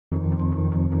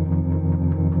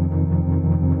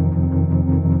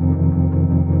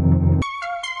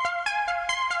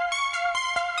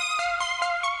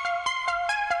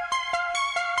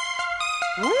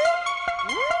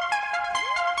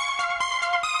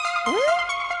Ladies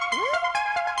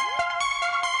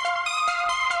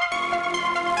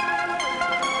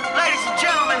and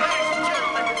gentlemen,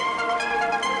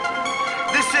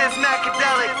 this is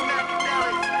Macadelic.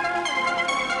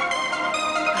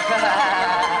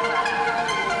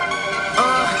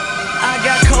 I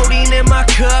got codeine in my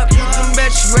cup. You can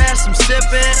bet your ass I'm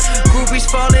sipping. Groupies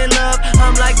fall in love.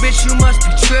 I'm like, bitch, you must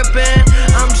be tripping.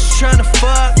 I'm just tryna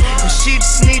fuck, and she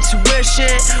just need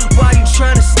tuition. While you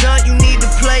tryna stunt, you need to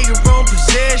play your own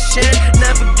position.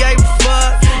 Never gave a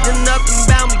fuck, and nothing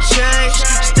about me changed.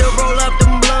 Still roll up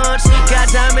them blunts. Got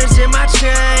diamonds in my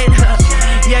chain.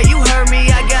 Yeah, you heard me.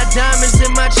 I got diamonds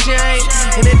in my chain,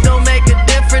 and it don't make a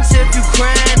difference if you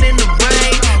crying in the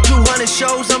rain. 200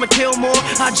 shows, I'ma kill more.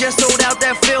 I just sold out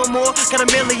that Fillmore. Got a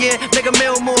million, make a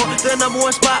mil more. The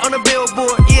 #1 spot on the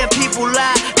billboard. Yeah, people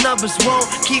lie, numbers won't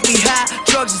keep me high.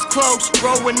 Drugs is close,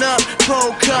 growing up,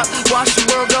 cold cup. Watch the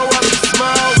world go up in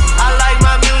smoke. I like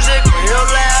my music real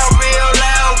loud, real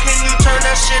loud. Can you turn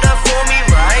that shit up for me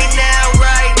right now,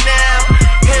 right now?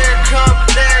 Here it come,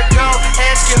 there it go.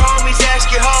 Ask your homies,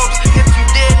 ask your hopes. If you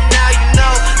didn't, now you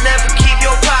know. Never keep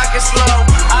your pockets low.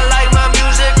 I like my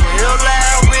music real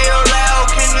loud, real loud.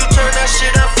 Can you turn that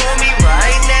shit up for me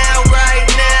right now, right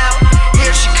now?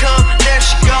 Here she come, there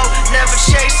she go. Never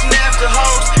chasing after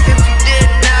hoes. If you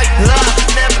didn't, now you know.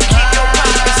 Never keep your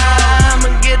pockets low. I'ma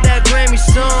get that Grammy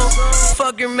soon.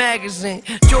 Fuck your magazine.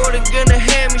 Jordan gonna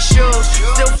hand me shoes.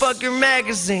 Still fuck your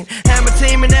magazine. Have my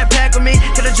team in that pack with me.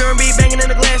 Get a Jerm beat banging in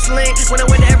the glass lean. When I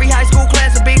went to every high school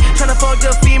class to be tryna fuck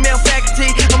the female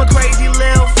faculty. I'm a crazy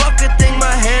little fucker. Think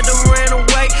my head done ran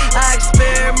away. I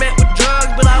experiment with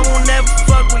drugs, but I won't never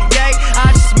fuck with gay.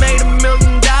 I just made $1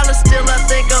 million. Still I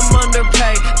think I'm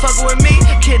underpaid. Fuckin' with me,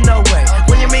 kid, no way.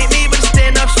 When you meet me, better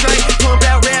stand up straight. Pump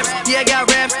out raps, yeah, I got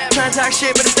raps. Tryna talk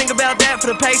shit, better think about that. For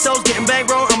the pesos, getting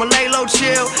bankroll, I'ma lay low,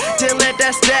 chill. Didn't let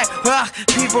that stack.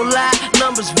 People lie,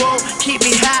 numbers won't keep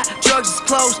me high. Drugs is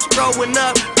close, growing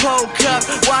up, cold cup.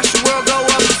 Watch the world go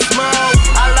up in smoke.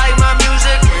 I like my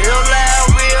music real loud,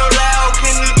 real loud.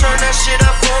 Can you turn that shit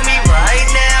up for me right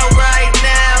now, right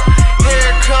now? Here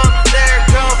it come, there it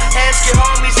go. Ask your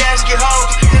homies, ask your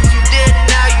hopes. If you didn't,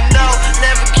 now you know.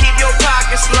 Never keep your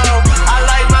pockets low. I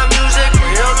like my music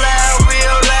real loud,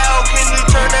 real loud. Can you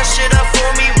turn that shit up for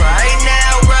me right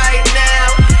now, right now?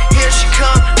 Here she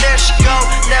come, there she go.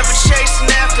 Never chasing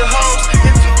after hoes.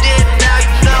 If you didn't, now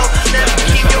you know. Never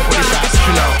keep your pockets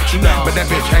low. You know, but that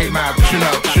bitch ain't mine, but you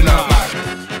know.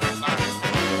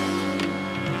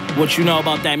 What you know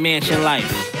about that mansion life?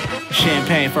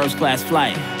 Champagne first class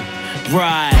flight.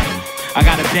 Right, I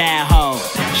got a bad hoe.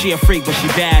 She a freak, but she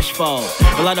bashful.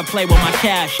 But let her play with my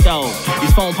cash though.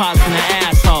 These phone pots in the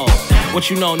asshole. What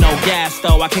you know, no gas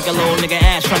though. I kick a little nigga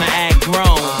ass tryna act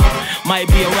grown. Might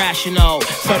be irrational,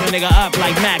 serve a nigga up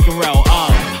like McEnroe.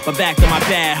 But back to my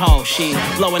bad hoe. She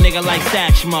blow a nigga like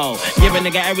Satchmo. Give a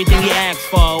nigga everything he asks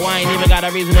for. I ain't even got a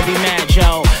reason to be mad,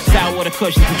 Joe. Sour with a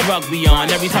cushion the drug be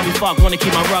on. Every time we fuck, wanna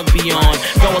keep my rugby on.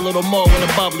 Go a little more when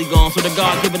the bubbly gone. So the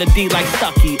guard giving a D like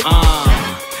Stucky.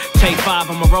 Take 5,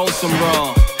 I'ma roll some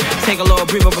raw. Take a little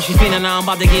breather, but she feeling now I'm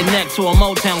about to get next to a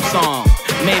Motown song.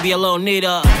 Maybe a little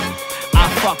neater. I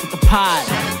fuck with the pot,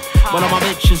 but all my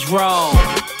bitches roll.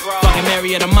 Fucking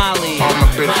Marietta Molly. All my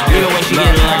bitches get low.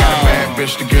 I got a bad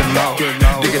bitch to get low.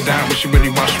 Dig it down when she really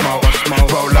want smoke.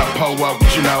 Roll up, pull up,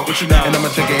 what you know. And I'ma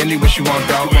take her anywhere she want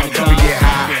go. We get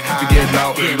high, we get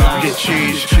low. We get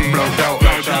cheese, blow dope.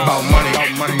 About money,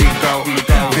 we go.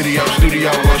 Video, studio,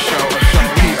 or show.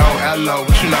 P-O-L-O,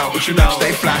 what you know.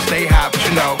 Stay fly, stay high, what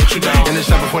you know. In the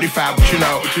 745, what you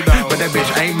know. But that bitch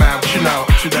ain't mine, what you know.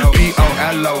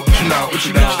 P-O-L-O, what you know.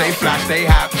 Stay fly, stay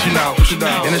high, what you know.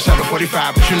 In the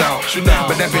 745, what you know.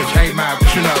 But that bitch ain't mine,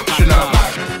 what you know.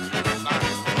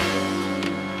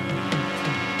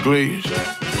 Please.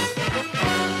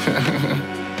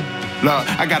 Look,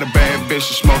 I got a bad bitch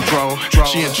to smoke dro.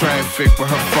 She in traffic with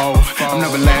her foe. I'm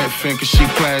never laughing cause she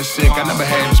classic. I never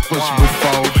had this pussy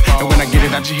before. And when I get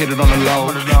it, I just hit it on the low.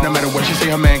 No matter what she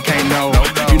say, her man can't know.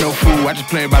 You know fool, I just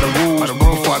play by the rules. But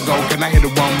before I go, can I hit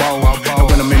it one more? And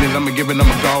when I'm in it, I'ma give it,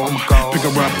 I'ma go. Pick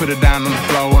her up, put her down on the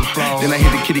floor. Then I hit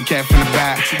the kitty cat from the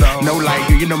back. No light,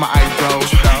 you know my eyes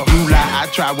closed. You lie, I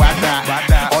try, why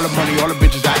die? All the money, all the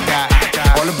bitches I got.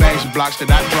 All the bags and blocks that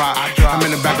I drop. I'm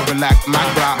in the back of a lack, my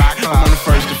drop. I'm on the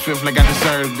 1st to 5th like I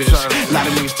deserve this. A lot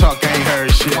of niggas talk, I ain't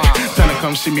heard shit. Tell her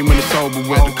come see me when it's over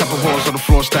with. A couple whores on the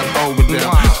floor, step over them.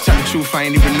 To tell the truth, I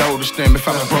ain't even noticed them. If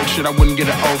I was broke shit, I wouldn't get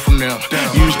an O from them.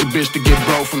 Used the bitch to get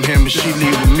broke from him, but she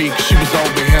leave with me cause she was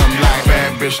over him. Like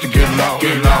bad bitch to get low.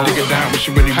 Dig it down when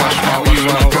she really wants smoke. You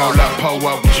wanna roll up, pull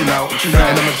up, what you know.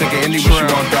 And I'ma take her anywhere she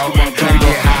want go. We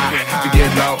get high, we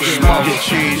get low. Smoke, get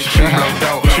cheese, she blow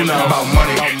dope. You know about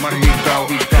money, we go.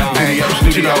 Video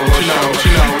studio, you know.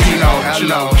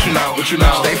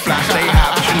 Stay fly, stay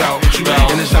high, what you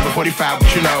know. In the 745,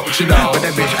 what you know. But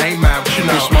that bitch ain't mine, what you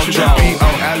know. Smoke drop,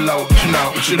 P-O-L-O, what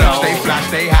you know. Stay fly,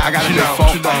 stay high, I got a new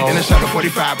phone. In the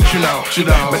 745, what you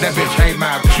know. But that bitch ain't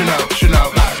mine, what you know.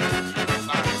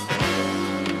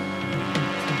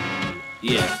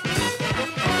 Yeah,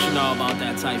 what you know about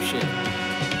that type shit?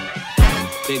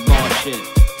 Big boss shit.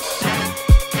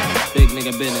 Big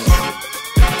nigga business.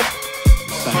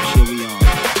 Type shit we on.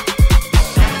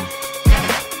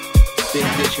 Big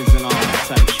bitches and all that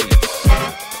type shit.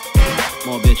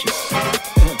 More bitches.